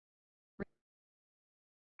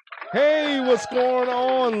Hey, what's going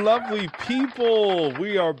on, lovely people?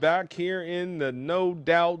 We are back here in the no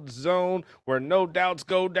doubt zone where no doubts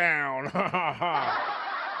go down.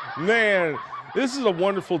 Man, this is a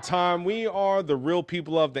wonderful time. We are the real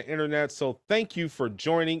people of the internet. So thank you for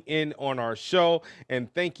joining in on our show and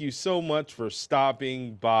thank you so much for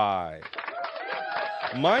stopping by.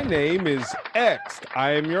 My name is X.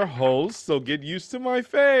 I am your host, so get used to my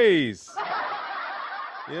face.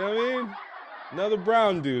 You know what I mean? Another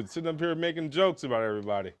brown dude sitting up here making jokes about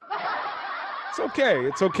everybody. It's okay.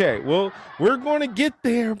 It's okay. Well, we're going to get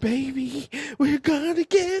there, baby. We're going to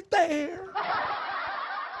get there.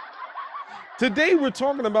 Today we're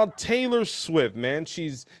talking about Taylor Swift, man.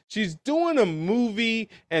 She's doing a movie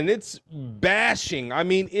and it's bashing. I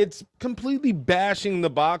mean, it's completely bashing the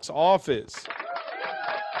box office.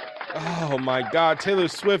 Oh my God, Taylor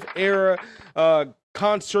Swift era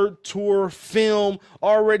concert tour film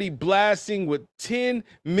already blasting with $10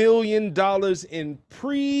 million in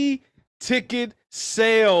pre-ticket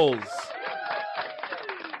sales.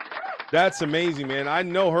 That's amazing, man. I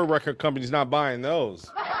know her record company's not buying those.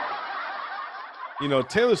 You know,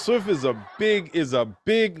 Taylor Swift is a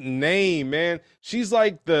big name, man. She's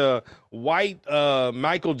like the white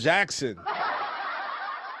Michael Jackson.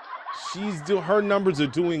 Her numbers are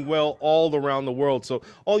doing well all around the world. So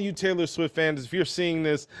all you Taylor Swift fans, if you're seeing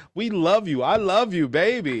this, we love you. I love you,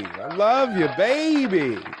 baby. I love you,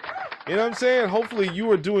 baby. You know what I'm saying? Hopefully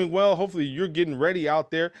you are doing well. Hopefully you're getting ready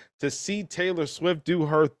out there to see Taylor Swift do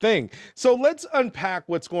her thing. So let's unpack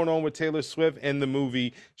what's going on with Taylor Swift and the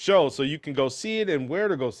movie show so you can go see it and where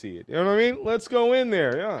to go see it. You know what I mean? Let's go in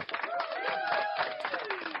there. Yeah.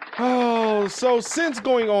 Oh, so since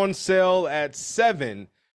going on sale at 7:15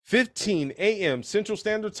 a.m. Central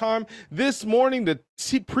Standard Time this morning, the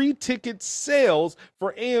pre-ticket sales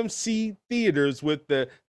for AMC theaters with the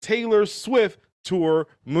Taylor Swift tour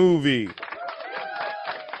movie.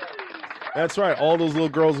 That's right. All those little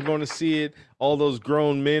girls are going to see it. All those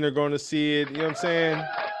grown men are going to see it. You know what I'm saying?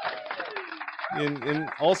 And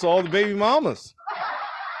also all the baby mamas.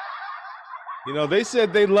 You know, they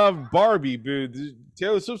said they love Barbie, but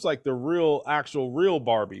Taylor Swift's like the real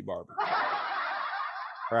Barbie.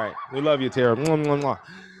 Right. We love you, Tara. Mwah, mwah,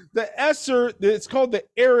 mwah. It's called the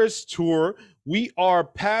Eras Tour. We are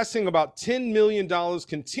passing about $10 million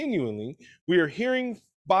continually. We are hearing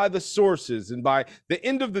by the sources, and by the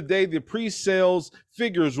end of the day, the pre-sales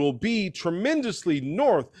figures will be tremendously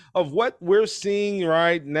north of what we're seeing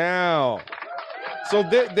right now. So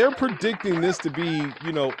they're predicting this to be,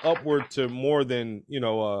 you know, upward to more than, you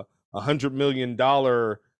know, $100 million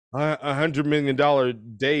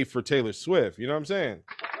day for Taylor Swift. You know what I'm saying?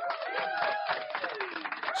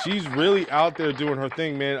 She's really out there doing her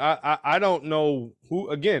thing, man. I don't know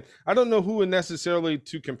who necessarily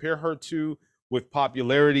to compare her to with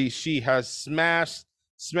popularity. She has smashed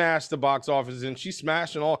the box office, and she's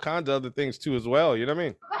smashing all kinds of other things too as well. You know what I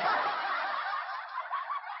mean?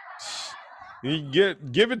 You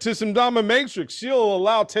give it to some dominatrix. She'll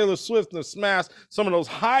allow Taylor Swift to smash some of those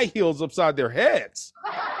high heels upside their heads.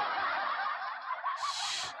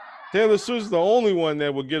 Taylor Swift's the only one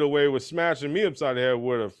that would get away with smashing me upside the head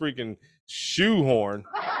with a freaking shoehorn.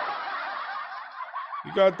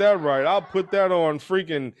 You got that right. I'll put that on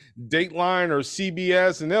freaking Dateline or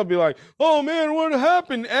CBS, and they'll be like, "Oh man, what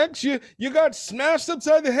happened, X? You got smashed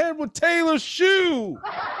upside the head with Taylor's shoe."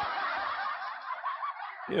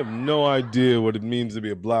 You have no idea what it means to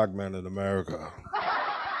be a black man in America.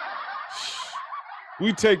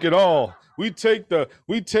 We take it all. We take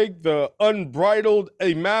the unbridled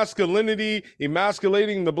masculinity,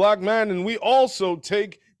 emasculating the black man, and we also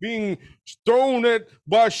take being thrown at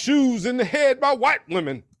by shoes in the head by white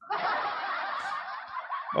women.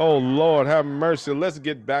 Oh Lord, have mercy. Let's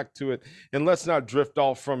get back to it and let's not drift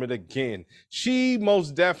off from it again. She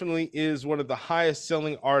most definitely is one of the highest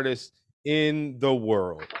selling artists in the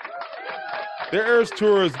world. Their Eras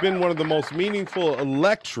Tour has been one of the most meaningful,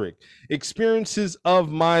 electric experiences of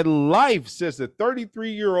my life, says the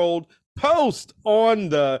 33-year-old post on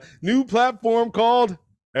the new platform called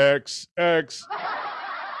XX.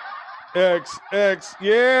 XX.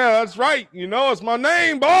 Yeah, that's right. You know, it's my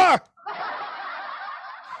name, boy.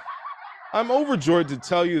 I'm overjoyed to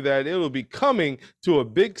tell you that it will be coming to a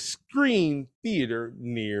big screen theater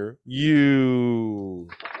near you.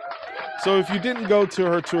 So if you didn't go to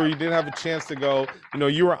her tour, you didn't have a chance to go, you know,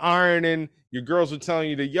 you were ironing, your girls were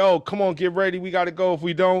telling you to, yo, come on, get ready. We got to go. If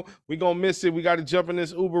we don't, we going to miss it. We got to jump in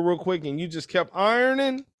this Uber real quick. And you just kept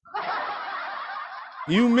ironing.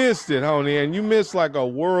 You missed it, honey. And you missed like a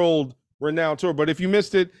world renowned tour. But if you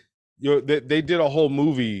missed it, They did a whole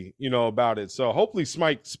movie, about it. So hopefully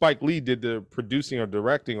Spike Lee did the producing or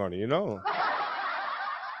directing on it.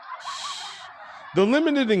 The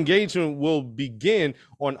limited engagement will begin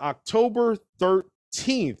on October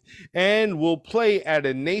 13th and will play at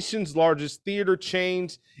a nation's largest theater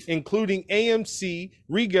chains, including AMC,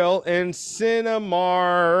 Regal, and Cinemark.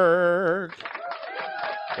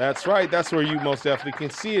 That's right. That's where you most definitely can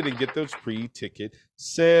see it and get those pre-ticket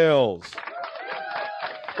sales.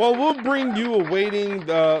 Well, we'll bring you awaiting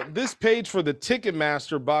this page for the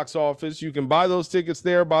Ticketmaster box office. You can buy those tickets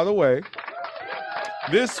there, by the way.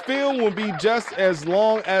 This film will be just as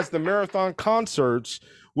long as the marathon concerts,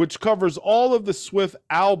 which covers all of the Swift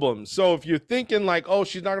albums. So if you're thinking like, oh,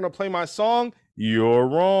 she's not going to play my song, you're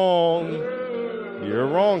wrong. You're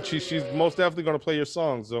wrong. She's most definitely going to play your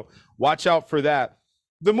song. So watch out for that.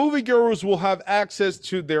 The moviegoers will have access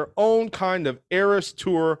to their own kind of Eras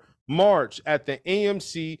Tour March at the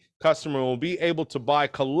AMC. Customer will be able to buy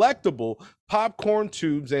collectible popcorn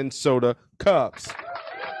tubes and soda cups.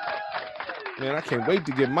 Man, I can't wait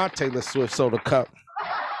to get my Taylor Swift soda cup.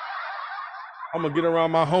 I'm going to get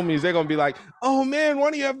around my homies. They're going to be like, oh, man,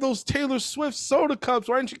 why do you have those Taylor Swift soda cups?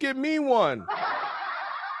 Why didn't you get me one?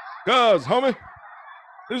 Cuz, homie,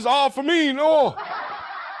 this is all for me. No.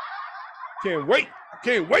 Can't wait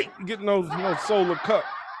getting those soda cup.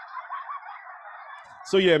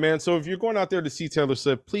 So yeah, man. So if you're going out there to see Taylor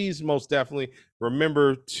Swift, please most definitely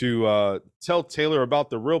remember to tell Taylor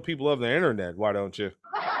about the real people of the internet. Why don't you?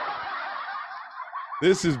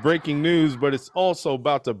 This is breaking news, but it's also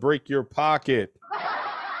about to break your pocket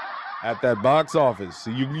at that box office. So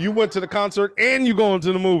you went to the concert and you going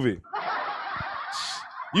to the movie.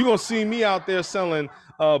 You're going to see me out there selling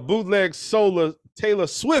bootleg Taylor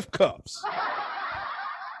Swift cups.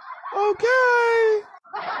 Okay.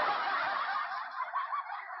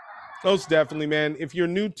 Most definitely, man. If you're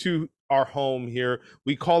new to our home here,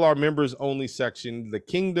 we call our members only section the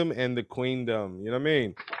Kingdom and the Queendom. You know what I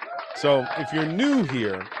mean? So if you're new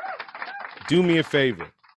here, do me a favor.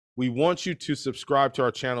 We want you to subscribe to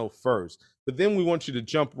our channel first, but then we want you to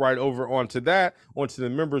jump right over onto the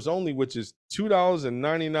members only, which is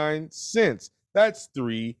 $2.99. That's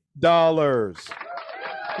 $3.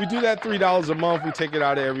 We do that $3 a month. We take it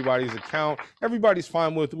out of everybody's account. Everybody's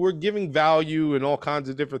fine with it. We're giving value and all kinds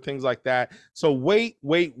of different things like that. So wait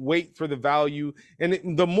for the value.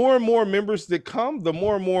 And the more and more members that come, the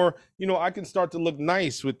more and more, I can start to look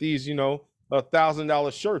nice with these,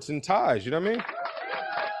 $1,000 shirts and ties. You know what I mean?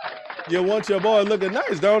 You want your boy looking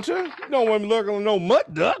nice, don't you? You don't want me looking like no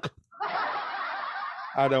mutt duck.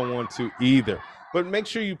 I don't want to either. But make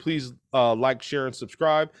sure you please like, share, and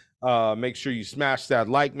subscribe. Make sure you smash that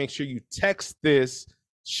like. Make sure you text this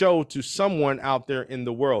show to someone out there in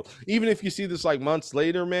the world. Even if you see this like months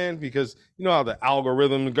later, man, because you know how the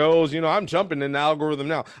algorithm goes. I'm jumping in the algorithm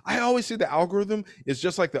now. I always say the algorithm is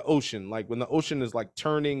just like the ocean. Like when the ocean is like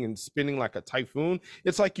turning and spinning like a typhoon,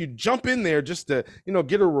 it's like you jump in there just to,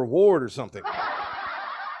 get a reward or something.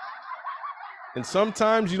 And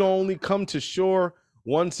sometimes you don't only come to shore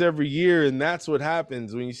once every year, and that's what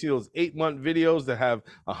happens when you see those 8-month videos that have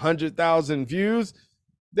 100,000 views.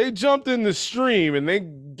 They jumped in the stream and they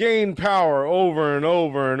gained power over and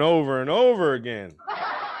over and over and over again.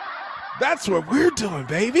 That's what we're doing,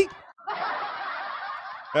 baby.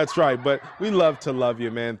 That's right. But we love to love you,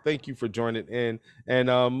 man. Thank you for joining in, and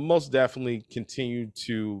most definitely continue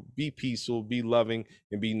to be peaceful, be loving,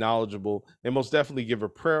 and be knowledgeable, and most definitely give a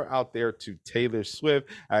prayer out there to Taylor Swift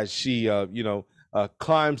as she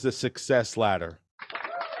climbs the success ladder.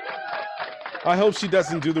 I hope she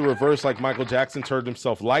doesn't do the reverse like Michael Jackson turned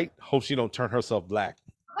himself light. Hope she don't turn herself black.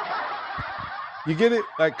 You get it?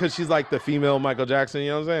 Like, because she's like the female Michael Jackson,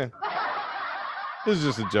 you know what I'm saying? This is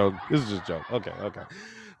just a joke. Okay.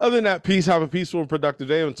 Other than that, peace. Have a peaceful and productive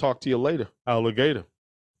day, and talk to you later. Alligator.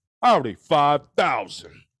 Howdy,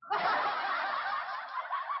 5,000.